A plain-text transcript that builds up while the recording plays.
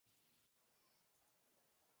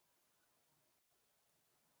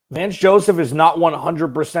Vance Joseph is not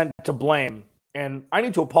 100% to blame, and I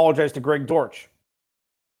need to apologize to Greg Dortch.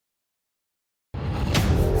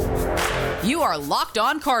 You are Locked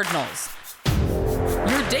On Cardinals,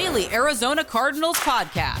 your daily Arizona Cardinals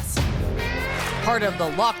podcast. Part of the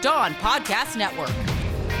Locked On Podcast Network,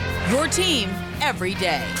 your team every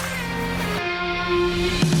day.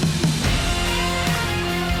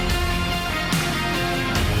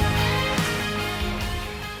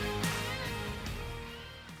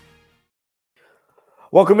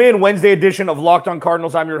 Welcome in Wednesday edition of Locked On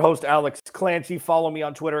Cardinals. I'm your host, Alex Clancy. Follow me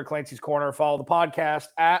on Twitter at Clancy's Corner. Follow the podcast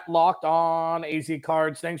at Locked On AZ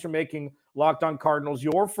Cards. Thanks for making Locked On Cardinals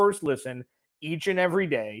your first listen each and every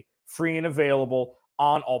day, free and available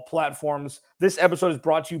on all platforms. This episode is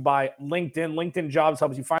brought to you by LinkedIn. LinkedIn Jobs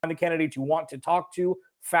helps you find the candidates you want to talk to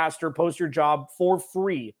faster. Post your job for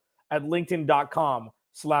free at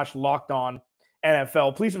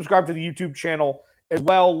linkedin.com/LockedOnNFL. Please subscribe to the YouTube channel as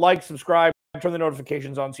well. Like, subscribe. Turn the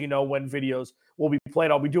notifications on so you know when videos will be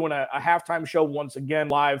played. I'll be doing a halftime show once again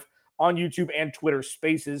live on YouTube and Twitter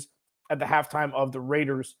Spaces at the halftime of the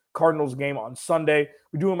Raiders-Cardinals game on Sunday.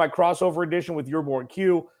 We're doing my crossover edition with your boy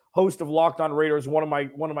Q, host of Locked On Raiders, one of my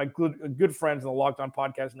good friends in the Locked On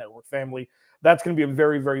Podcast Network family. That's going to be a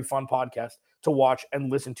very, very fun podcast to watch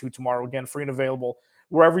and listen to tomorrow. Again, free and available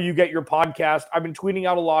wherever you get your podcast. I've been tweeting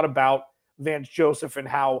out a lot about Vance Joseph and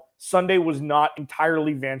how Sunday was not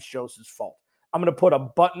entirely Vance Joseph's fault. I'm going to put a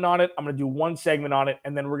button on it. I'm going to do one segment on it,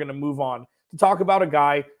 and then we're going to move on to talk about a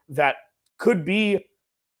guy that could be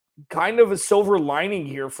kind of a silver lining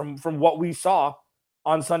here from what we saw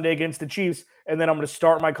on Sunday against the Chiefs. And then I'm going to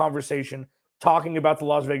start my conversation talking about the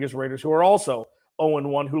Las Vegas Raiders, who are also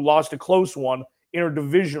 0-1, who lost a close one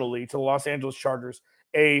interdivisionally to the Los Angeles Chargers,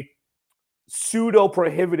 a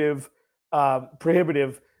pseudo-prohibitive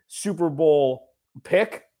Super Bowl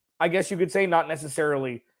pick, I guess you could say, not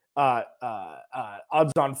necessarily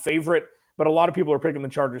odds-on favorite, but a lot of people are picking the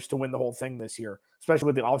Chargers to win the whole thing this year, especially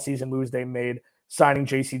with the offseason moves they made, signing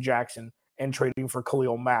J.C. Jackson and trading for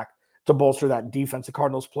Khalil Mack to bolster that defense. The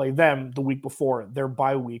Cardinals play them the week before their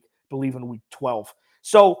bye week, I believe in week 12.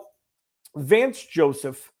 So Vance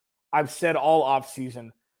Joseph, I've said all offseason,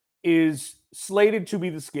 is slated to be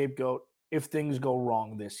the scapegoat if things go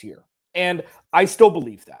wrong this year. And I still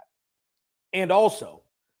believe that. And also,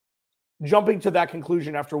 jumping to that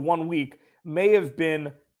conclusion after 1 week may have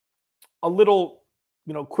been a little,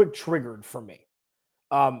 quick triggered for me.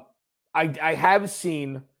 I have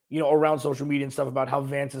seen, around social media and stuff about how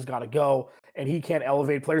Vance has got to go and he can't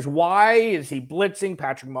elevate players. Why is he blitzing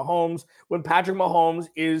Patrick Mahomes when Patrick Mahomes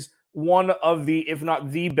is one of the, if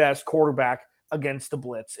not the best quarterback against the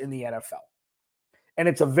blitz in the NFL? And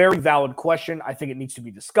it's a very valid question. I think it needs to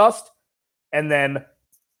be discussed and then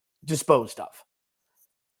disposed of.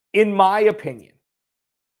 In my opinion,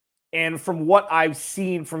 and from what I've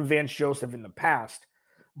seen from Vance Joseph in the past,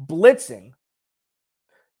 blitzing,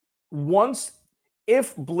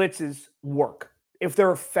 if blitzes work, if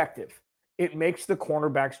they're effective, it makes the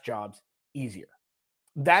cornerbacks' jobs easier.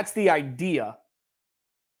 That's the idea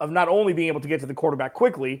of not only being able to get to the quarterback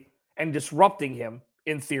quickly and disrupting him,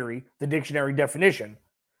 in theory, the dictionary definition,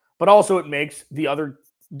 but also it makes the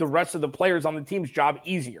rest of the players on the team's job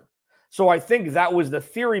easier. So I think that was the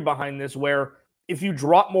theory behind this, where if you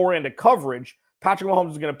drop more into coverage, Patrick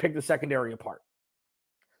Mahomes is going to pick the secondary apart.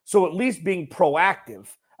 So at least being proactive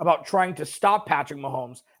about trying to stop Patrick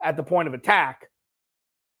Mahomes at the point of attack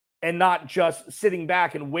and not just sitting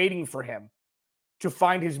back and waiting for him to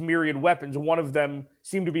find his myriad weapons. One of them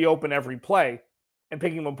seemed to be open every play and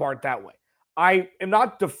picking them apart that way. I am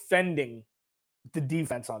not defending the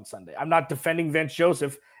defense on Sunday. I'm not defending Vance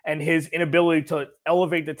Joseph and his inability to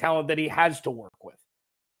elevate the talent that he has to work with.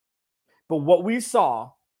 But what we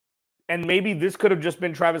saw, and maybe this could have just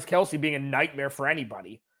been Travis Kelce being a nightmare for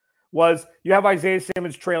anybody, was you have Isaiah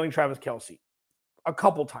Simmons trailing Travis Kelce a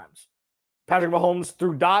couple times. Patrick Mahomes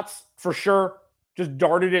threw dots for sure, just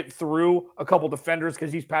darted it through a couple defenders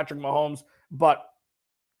because he's Patrick Mahomes. But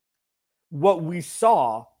what we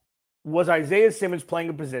saw was Isaiah Simmons playing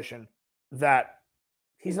a position that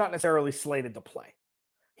he's not necessarily slated to play.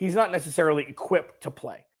 He's not necessarily equipped to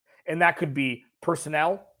play. And that could be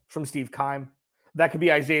personnel from Steve Keim. That could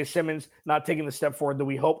be Isaiah Simmons not taking the step forward that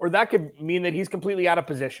we hope. Or that could mean that he's completely out of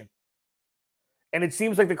position. And it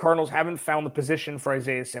seems like the Cardinals haven't found the position for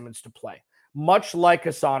Isaiah Simmons to play, much like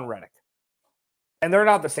Hassan Reddick. And they're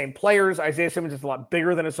not the same players. Isaiah Simmons is a lot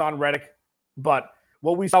bigger than Hassan Reddick. But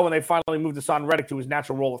what we saw when they finally moved Hassan Reddick to his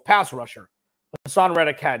natural role of pass rusher, Hassan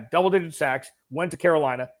Reddick had double-digit sacks, went to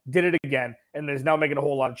Carolina, did it again, and is now making a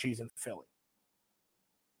whole lot of cheese in Philly.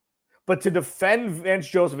 But to defend Vance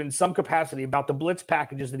Joseph in some capacity about the blitz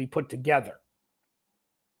packages that he put together,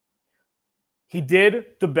 he did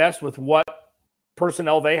the best with what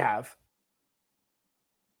personnel they have.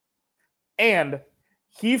 And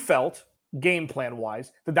he felt, game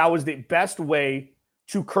plan-wise, that that was the best way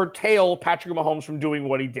to curtail Patrick Mahomes from doing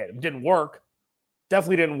what he did. It didn't work.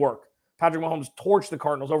 Definitely didn't work. Patrick Mahomes torched the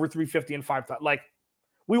Cardinals over 350 and 5 times. Like,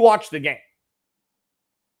 we watched the game.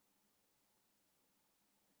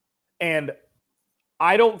 And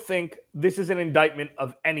I don't think this is an indictment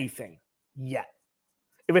of anything yet.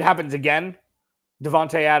 If it happens again,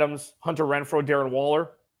 Devontae Adams, Hunter Renfrow, Darren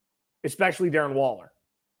Waller, especially Darren Waller,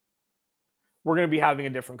 we're going to be having a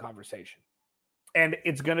different conversation. And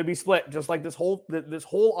it's going to be split, just like this whole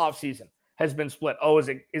offseason has been split. Oh, is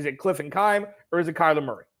it Cliff and Keim, or is it Kyler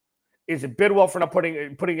Murray? Is it Bidwell for not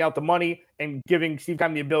putting out the money and giving Steve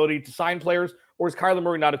Keim the ability to sign players, or is Kyler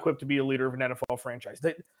Murray not equipped to be a leader of an NFL franchise?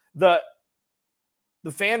 The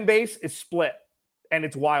fan base is split, and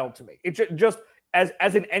it's wild to me. It's just as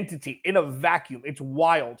an entity in a vacuum, it's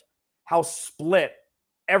wild how split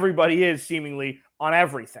everybody is seemingly on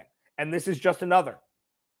everything. And this is just another.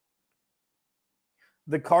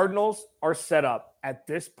 The Cardinals are set up at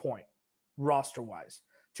this point, roster-wise,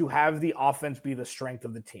 to have the offense be the strength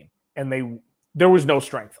of the team. And there was no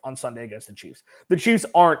strength on Sunday against the Chiefs. The Chiefs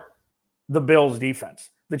aren't the Bills' defense.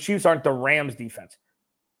 The Chiefs aren't the Rams' defense.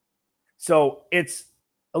 So it's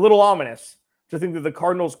a little ominous to think that the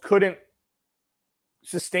Cardinals couldn't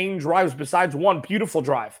sustain drives besides one beautiful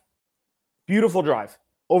drive. Beautiful drive.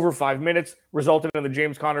 Over 5 minutes, resulted in the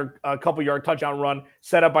James Conner couple-yard touchdown run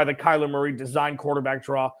set up by the Kyler Murray design quarterback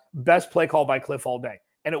draw. Best play call by Cliff all day.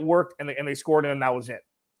 And it worked, and they scored, and that was it.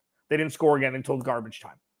 They didn't score again until garbage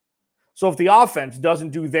time. So if the offense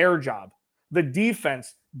doesn't do their job, the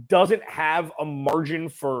defense doesn't have a margin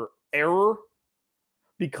for error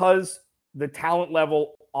because the talent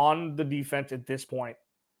level on the defense at this point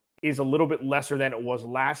is a little bit lesser than it was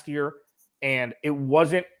last year, and it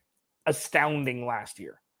wasn't astounding last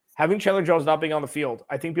year. Having Chandler Jones not being on the field,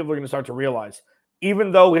 I think people are going to start to realize,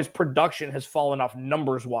 even though his production has fallen off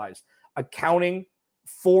numbers-wise, accounting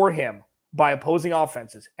for him by opposing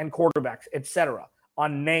offenses and quarterbacks, etc.,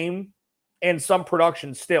 on name and some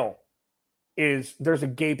production still, there's a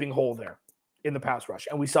gaping hole there in the pass rush.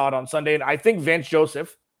 And we saw it on Sunday. And I think Vance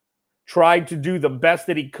Joseph tried to do the best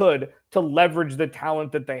that he could to leverage the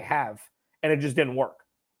talent that they have. And it just didn't work.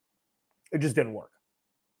 It just didn't work.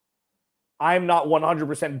 I'm not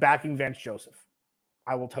 100% backing Vance Joseph.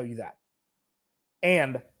 I will tell you that.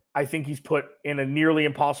 And I think he's put in a nearly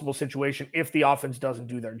impossible situation if the offense doesn't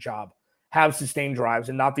do their job. Have sustained drives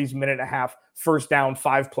and not these minute and a half, first down,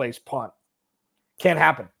 5-place punt. Can't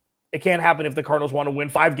happen. It can't happen if the Cardinals want to win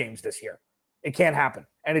 5 games this year. It can't happen.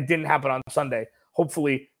 And it didn't happen on Sunday.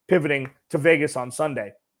 Hopefully, pivoting to Vegas on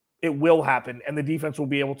Sunday, it will happen, and the defense will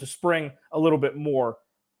be able to spring a little bit more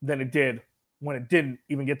than it did when it didn't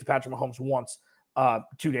even get to Patrick Mahomes once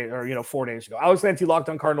 4 days ago. Alex Lanty, Locked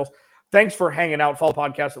On Cardinals. Thanks for hanging out. Follow the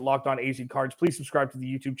podcast at Locked On AZ Cards. Please subscribe to the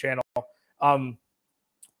YouTube channel.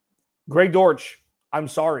 Greg Dortch, I'm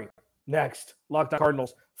sorry. Next, Locked On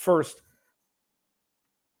Cardinals. First,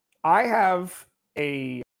 I have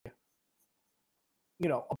a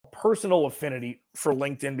personal affinity for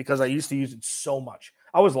LinkedIn because I used to use it so much.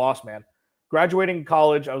 I was lost, man. Graduating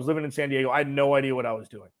college, I was living in San Diego. I had no idea what I was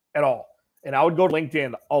doing at all. And I would go to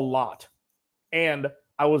LinkedIn a lot. And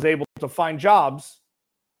I was able to find jobs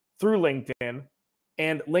through LinkedIn.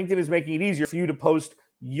 And LinkedIn is making it easier for you to post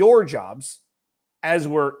your jobs. As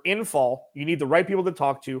we're in fall, you need the right people to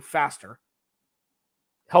talk to faster.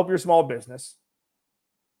 Help your small business.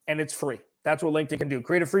 And it's free. That's what LinkedIn can do.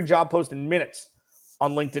 Create a free job post in minutes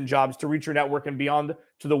on LinkedIn Jobs to reach your network and beyond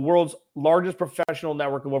to the world's largest professional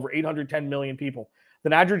network of over 810 million people.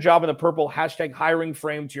 Then add your job in the purple hashtag hiring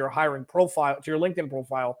frame to your hiring profile, to your LinkedIn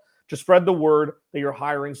profile, to spread the word that you're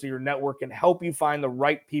hiring so your network can help you find the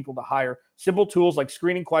right people to hire. Simple tools like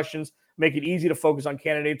screening questions make it easy to focus on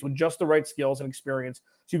candidates with just the right skills and experience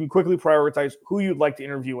so you can quickly prioritize who you'd like to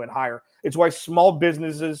interview and hire. It's why small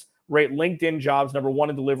businesses rate LinkedIn Jobs number 1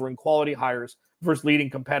 in delivering quality hires versus leading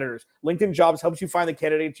competitors. LinkedIn Jobs helps you find the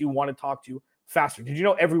candidates you want to talk to faster. Did you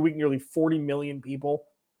know every week nearly 40 million people,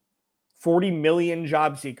 40 million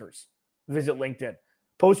job seekers visit LinkedIn?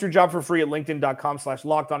 Post your job for free at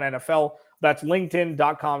linkedin.com/lockedonnfl. That's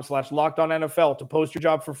linkedin.com/lockedonnfl to post your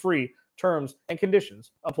job for free. Terms and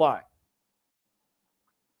conditions apply.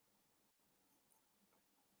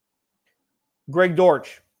 Greg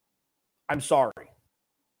Dortch, I'm sorry.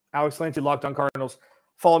 Alex Clancy, Locked On Cardinals.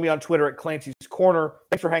 Follow me on Twitter at Clancy's Corner.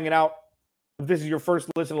 Thanks for hanging out. If this is your first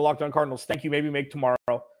listen to Locked On Cardinals, thank you. Maybe make tomorrow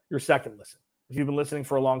your second listen. If you've been listening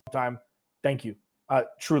for a long time, thank you.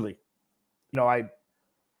 Truly. I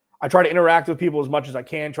try to interact with people as much as I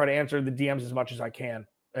can, try to answer the DMs as much as I can,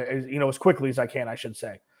 as quickly as I can, I should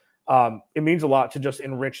say. It means a lot to just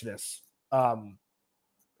enrich this.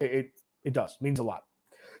 It does. It means a lot.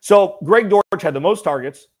 So Greg Dortch had the most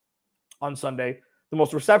targets on Sunday, the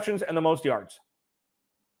most receptions, and the most yards.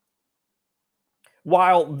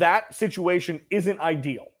 While that situation isn't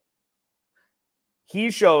ideal,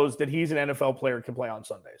 he shows that he's an NFL player who can play on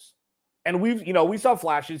Sundays. And we saw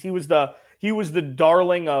flashes. He was the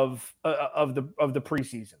darling of the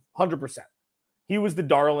preseason, 100%. He was the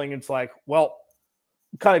darling. It's like, well,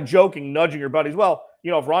 kind of joking, nudging your buddies. Well,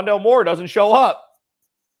 if Rondale Moore doesn't show up,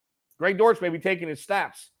 Greg Dortch may be taking his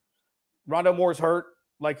snaps. Rondale Moore's hurt,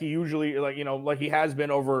 like he usually, like he has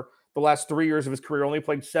been over the last 3 years of his career. Only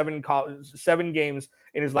played 7 games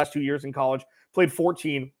in his last 2 years in college. Played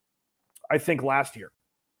 14, I think, last year.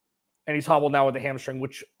 And he's hobbled now with a hamstring,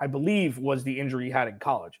 which I believe was the injury he had in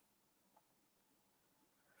college.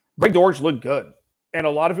 Greg Dortch looked good, and a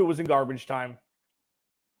lot of it was in garbage time.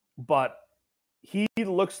 But he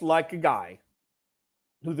looks like a guy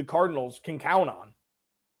who the Cardinals can count on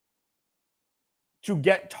to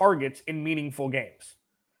get targets in meaningful games.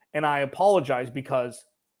 And I apologize because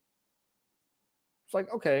it's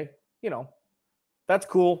like, okay, that's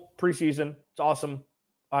cool. Preseason. It's awesome.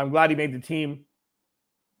 I'm glad he made the team.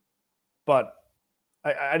 But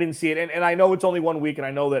I didn't see it. And I know it's only 1 week, and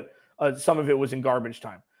I know that some of it was in garbage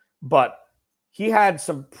time. But he had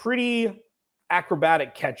some pretty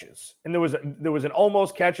acrobatic catches. And there was an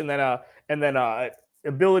almost catch and then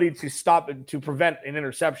ability to stop to prevent an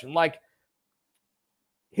interception. Like,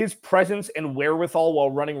 his presence and wherewithal while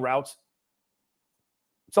running routes,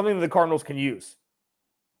 something that the Cardinals can use.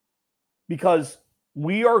 Because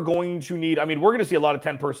we are going to need, we're going to see a lot of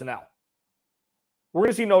 10 personnel. We're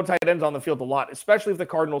going to see no tight ends on the field a lot, especially if the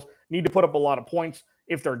Cardinals need to put up a lot of points.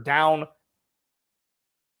 If they're down,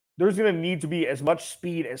 there's going to need to be as much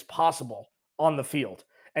speed as possible on the field.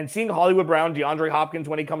 And seeing Hollywood Brown, DeAndre Hopkins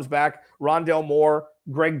when he comes back, Rondale Moore,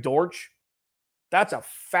 Greg Dortch, that's a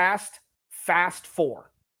fast four.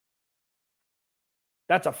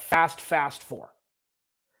 That's a fast four.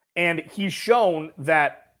 And he's shown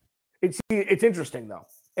that it's interesting, though.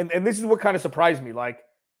 And this is what kind of surprised me. Like,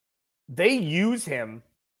 they use him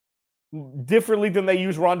differently than they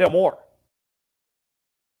use Rondale Moore.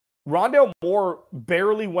 Rondale Moore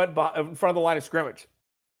barely went in front of the line of scrimmage,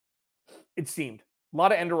 it seemed. A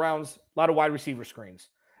lot of end arounds, a lot of wide receiver screens.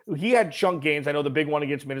 He had chunk gains. I know the big one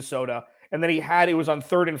against Minnesota. And then it was on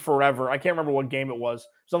 3rd and forever. I can't remember what game it was. It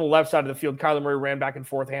was on the left side of the field. Kyler Murray ran back and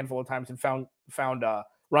forth a handful of times and found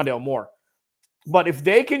Rondale Moore. But if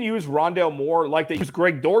they can use Rondale Moore like they used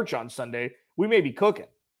Greg Dortch on Sunday, we may be cooking.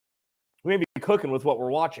 We may be cooking with what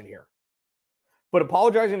we're watching here. But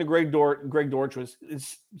apologizing to Greg Dortch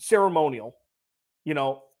is ceremonial.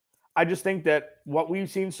 I just think that what we've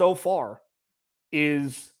seen so far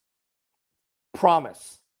is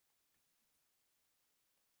promise.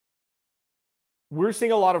 We're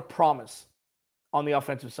seeing a lot of promise on the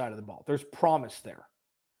offensive side of the ball. There's promise there.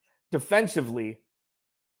 Defensively,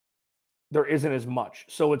 there isn't as much.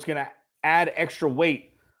 So it's going to add extra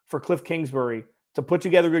weight for Cliff Kingsbury to put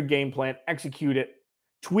together a good game plan, execute it,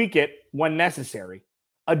 tweak it when necessary,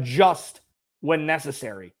 adjust when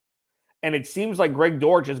necessary. And it seems like Greg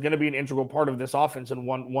Dortch is going to be an integral part of this offense in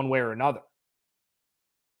one way or another.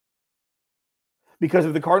 Because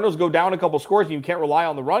if the Cardinals go down a couple scores and you can't rely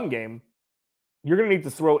on the run game, you're going to need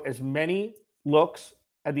to throw as many looks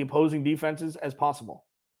at the opposing defenses as possible.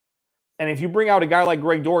 And if you bring out a guy like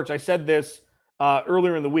Greg Dortch, I said this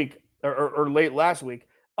earlier in the week or late last week,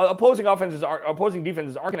 opposing defenses aren't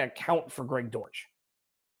going to account for Greg Dortch.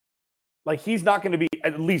 Like, he's not going to be,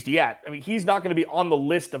 at least yet, he's not going to be on the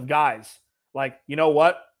list of guys. Like, you know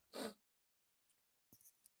what?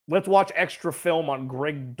 Let's watch extra film on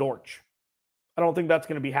Greg Dortch. I don't think that's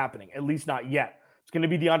going to be happening, at least not yet. It's going to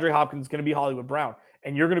be DeAndre Hopkins. It's going to be Hollywood Brown.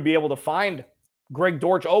 And you're going to be able to find Greg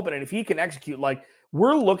Dortch open. And if he can execute, like,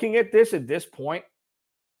 we're looking at this point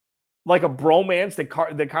like a bromance that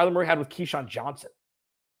Kyler Murray had with Keyshawn Johnson.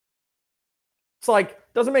 It's like,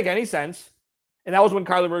 doesn't make any sense. And that was when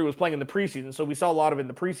Kyler Murray was playing in the preseason, so we saw a lot of it in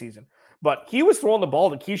the preseason. But he was throwing the ball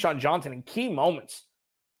to Keyshawn Johnson in key moments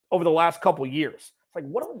over the last couple of years. It's like,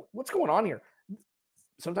 what's going on here?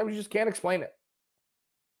 Sometimes you just can't explain it.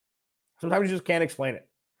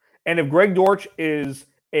 And if Greg Dortch is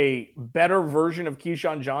a better version of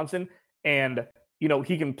Keyshawn Johnson and,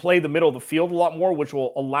 he can play the middle of the field a lot more, which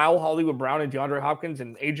will allow Hollywood Brown and DeAndre Hopkins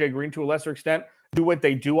and A.J. Green to a lesser extent do what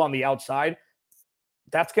they do on the outside,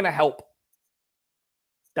 that's going to help.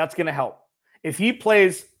 That's going to help. If he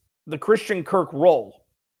plays the Christian Kirk role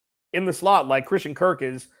in the slot like Christian Kirk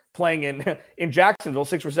is playing in Jacksonville,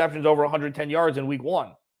 6 receptions over 110 yards in week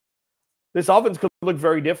 1, this offense could look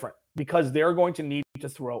very different because they're going to need to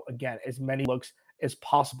throw, again, as many looks as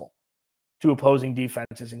possible to opposing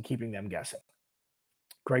defenses and keeping them guessing.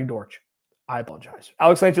 Greg Dortch, I apologize.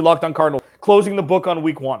 Alex Lancey, Locked On Cardinals, closing the book on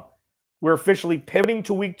week 1. We're officially pivoting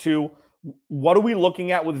to week 2. What are we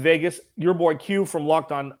looking at with Vegas? Your boy Q from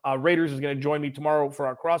Locked On Raiders is going to join me tomorrow for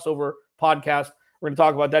our crossover podcast. We're going to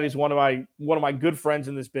talk about that. He's one of my good friends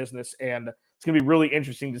in this business, and it's going to be really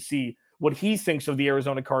interesting to see what he thinks of the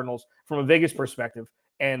Arizona Cardinals from a Vegas perspective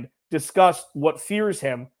and discuss what fears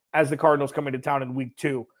him as the Cardinals come into town in week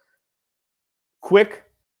 2. Quick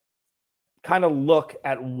kind of look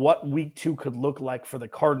at what week 2 could look like for the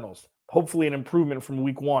Cardinals. Hopefully an improvement from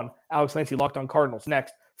week 1. Alex Lancey, Locked On Cardinals.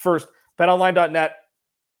 Next. First, betonline.net.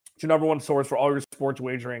 It's your number one source for all your sports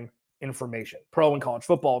wagering information, pro and college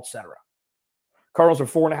football, etc. Cardinals are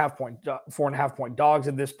 4.5 point dogs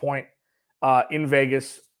at this point in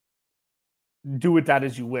Vegas. Do with that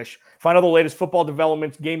as you wish. Find all the latest football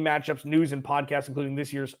developments, game matchups, news, and podcasts, including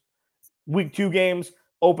this year's week 2 games,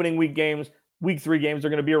 opening week games, week 3 games.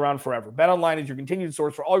 They're going to be around forever. BetOnline is your continued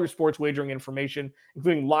source for all your sports wagering information,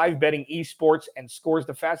 including live betting, esports, and scores.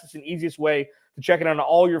 The fastest and easiest way to check in on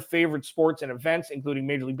all your favorite sports and events, including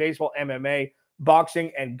Major League Baseball, MMA,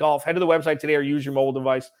 boxing, and golf. Head to the website today or use your mobile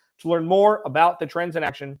device to learn more about the trends in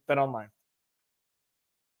action. BetOnline,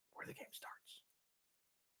 where the game starts.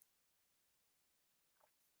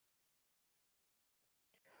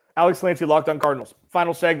 Alex Lancey, Locked On Cardinals.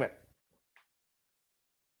 Final segment.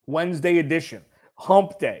 Wednesday edition.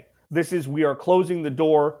 Hump Day. We are closing the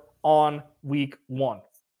door on week 1.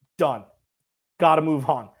 Done. Got to move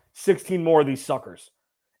on. 16 more of these suckers.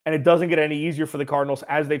 And it doesn't get any easier for the Cardinals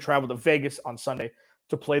as they travel to Vegas on Sunday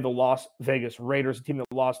to play the Las Vegas Raiders, a team that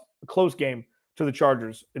lost a close game to the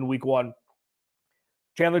Chargers in week 1.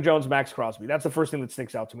 Chandler Jones, Max Crosby. That's the first thing that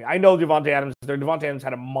sticks out to me. I know Devontae Adams is there. Devontae Adams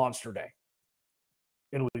had a monster day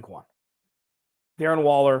in week 1. Darren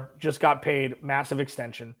Waller just got paid, massive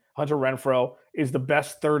extension. Hunter Renfrow is the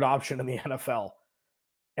best third option in the NFL.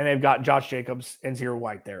 And they've got Josh Jacobs and Zero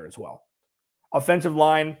White there as well. Offensive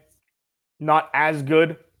line, not as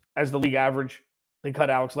good as the league average. They cut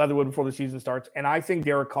Alex Leatherwood before the season starts. And I think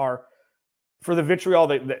Derek Carr, for the vitriol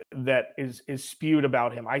that is spewed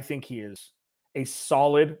about him, I think he is a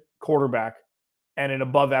solid quarterback and an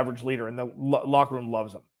above-average leader, and the locker room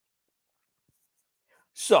loves him.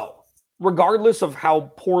 So, regardless of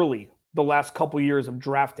how poorly the last couple years of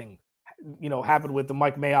drafting, happened with the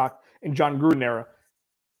Mike Mayock and John Gruden era,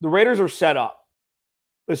 the Raiders are set up,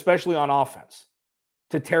 especially on offense,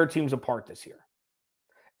 to tear teams apart this year.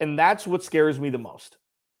 And that's what scares me the most.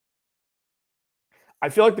 I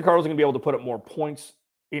feel like the Cardinals are going to be able to put up more points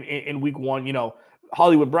in week 1.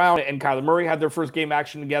 Hollywood Brown and Kyler Murray had their first game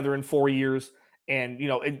action together in 4 years, and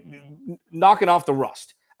knocking off the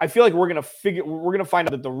rust. I feel like we're going to find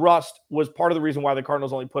out that the rust was part of the reason why the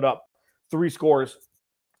Cardinals only put up 3 scores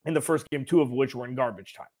in the first game, 2 of which were in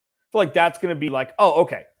garbage time. I feel like that's going to be like, oh,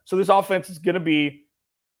 okay, so this offense is going to be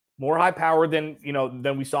more high power than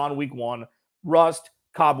we saw in week 1. Rust,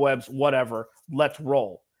 cobwebs, whatever. Let's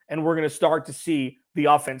roll. And we're going to start to see the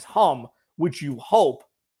offense hum, which you hope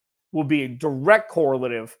will be a direct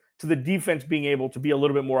correlative to the defense being able to be a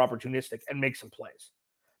little bit more opportunistic and make some plays.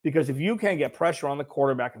 Because if you can't get pressure on the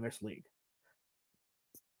quarterback in this league,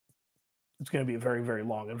 it's going to be a very, very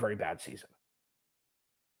long and very bad season.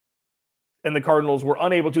 And the Cardinals were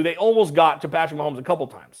unable to. They almost got to Patrick Mahomes a couple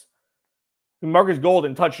times. Marcus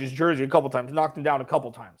Golden touched his jersey a couple times, knocked him down a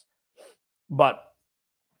couple times. But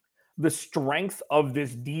the strength of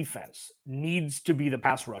this defense needs to be the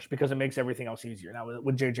pass rush because it makes everything else easier. Now,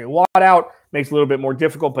 with J.J. Watt out, makes it a little bit more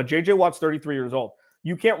difficult, but J.J. Watt's 33 years old.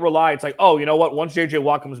 You can't rely. It's like, oh, you know what? Once J.J.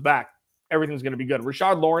 Watt comes back, everything's going to be good.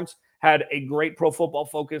 Rashad Lawrence had a great Pro Football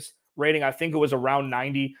Focus rating. I think it was around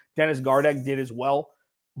 90. Dennis Gardeck did as well.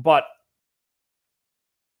 But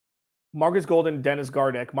Marcus Golden, Dennis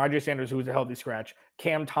Gardeck, Myjai Sanders, who was a healthy scratch,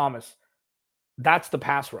 Cam Thomas, that's the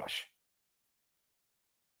pass rush.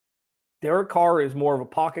 Derek Carr is more of a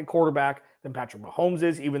pocket quarterback than Patrick Mahomes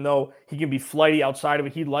is, even though he can be flighty outside of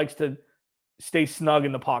it. He likes to stay snug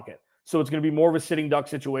in the pocket. So it's going to be more of a sitting duck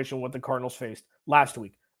situation what the Cardinals faced last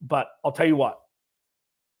week. But I'll tell you what,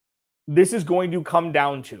 this is going to come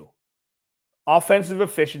down to offensive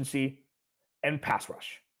efficiency and pass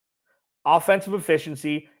rush. Offensive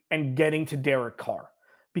efficiency and getting to Derek Carr.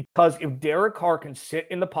 Because if Derek Carr can sit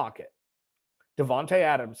in the pocket, Devontae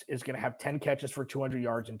Adams is going to have 10 catches for 200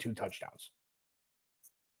 yards and 2 touchdowns.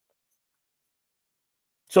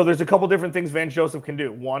 So there's a couple different things Vance Joseph can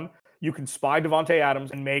do. One, you can spy Devontae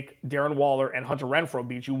Adams and make Darren Waller and Hunter Renfrow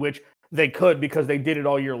beat you, which they could because they did it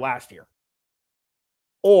all year last year.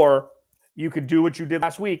 Or you could do what you did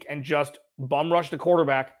last week and just bum rush the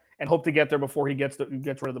quarterback and hope to get there before he gets rid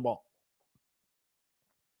of the ball.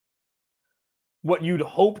 What you'd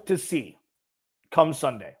hope to see come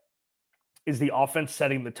Sunday is the offense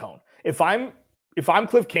setting the tone. If I'm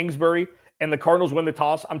Cliff Kingsbury and the Cardinals win the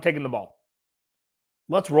toss, I'm taking the ball.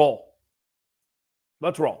 Let's roll.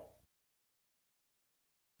 Let's roll.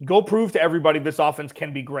 Go prove to everybody this offense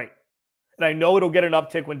can be great. And I know it'll get an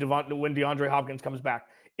uptick when DeAndre Hopkins comes back.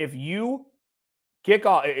 If you kick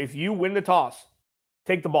off, if you win the toss,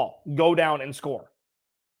 take the ball, go down and score.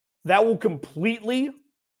 That will completely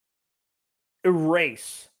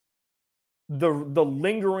erase the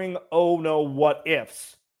lingering, oh no, what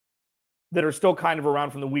ifs that are still kind of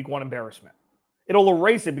around from the week one embarrassment. It'll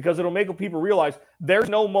erase it because it'll make people realize there's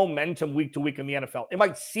no momentum week to week in the NFL. It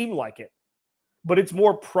might seem like it, but it's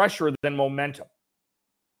more pressure than momentum.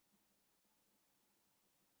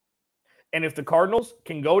 And if the Cardinals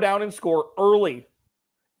can go down and score early,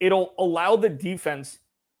 it'll allow the defense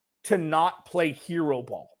to not play hero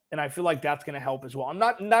ball. And I feel like that's going to help as well.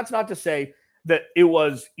 That's not to say that it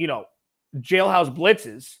was, jailhouse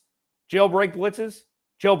blitzes, jailbreak blitzes.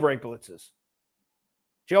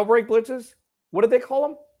 What did they call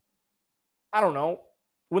them? I don't know.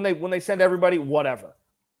 When they send everybody, whatever.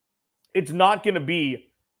 It's not going to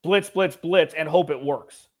be blitz, and hope it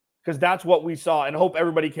works. Because that's what we saw, and hope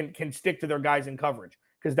everybody can stick to their guys in coverage.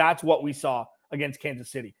 Because that's what we saw against Kansas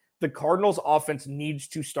City. The Cardinals offense needs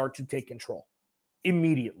to start to take control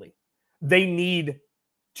immediately. They need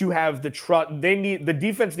to have the trust. The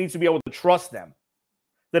defense needs to be able to trust them.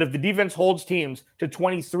 That if the defense holds teams to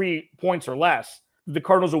 23 points or less, the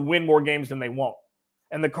Cardinals will win more games than they won't.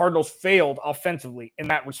 And the Cardinals failed offensively in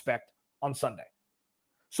that respect on Sunday.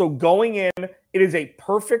 So going in, it is a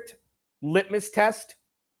perfect litmus test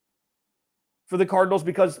for the Cardinals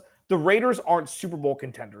because the Raiders aren't Super Bowl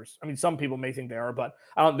contenders. I mean, some people may think they are, but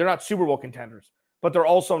they're not Super Bowl contenders. But they're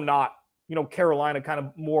also not, Carolina, kind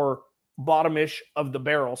of more bottomish of the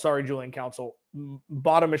barrel. Sorry, Julian Council.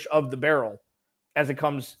 Bottomish of the barrel as it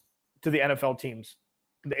comes to the NFL teams.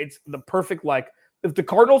 It's the perfect, if the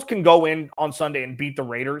Cardinals can go in on Sunday and beat the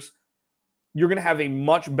Raiders, you're going to have a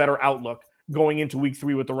much better outlook going into week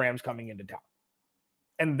 3 with the Rams coming into town.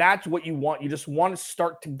 And that's what you want. You just want to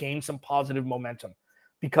start to gain some positive momentum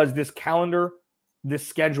because this calendar, this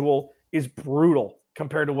schedule is brutal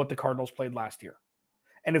compared to what the Cardinals played last year.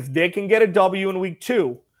 And if they can get a W in week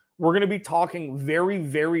 2, we're going to be talking very,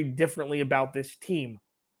 very differently about this team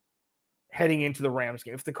heading into the Rams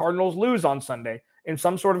game. If the Cardinals lose on Sunday in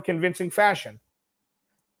some sort of convincing fashion,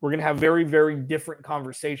 we're going to have very, very different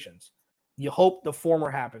conversations. You hope the former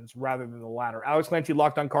happens rather than the latter. Alex Clancy,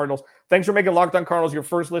 Locked On Cardinals. Thanks for making Locked On Cardinals your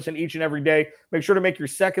first listen each and every day. Make sure to make your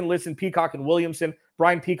second listen Peacock and Williamson.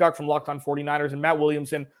 Brian Peacock from Locked On 49ers and Matt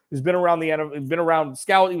Williamson, who's been around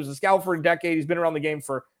scout. He was a scout for a decade. He's been around the game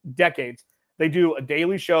for decades. They do a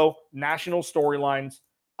daily show, national storylines.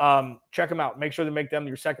 Check them out. Make sure to make them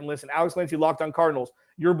your second listen. Alex Clancy, Locked On Cardinals.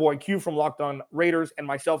 Your boy Q from Locked On Raiders and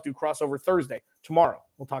myself do crossover Thursday. Tomorrow.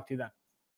 We'll talk to you then.